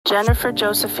Jennifer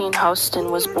Josephine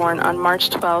Hosten was born on March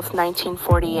 12,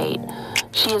 1948.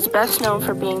 She is best known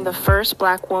for being the first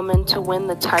Black woman to win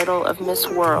the title of Miss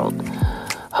World.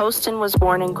 Hosten was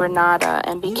born in Grenada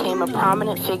and became a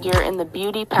prominent figure in the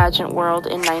beauty pageant world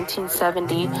in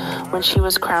 1970 when she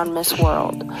was crowned Miss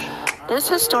World. This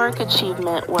historic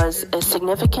achievement was a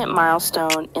significant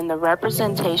milestone in the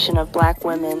representation of Black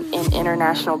women in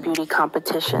international beauty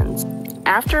competitions.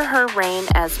 After her reign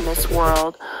as Miss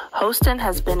World, Hosten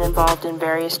has been involved in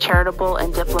various charitable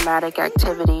and diplomatic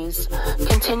activities,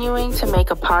 continuing to make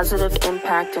a positive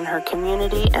impact in her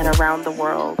community and around the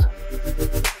world.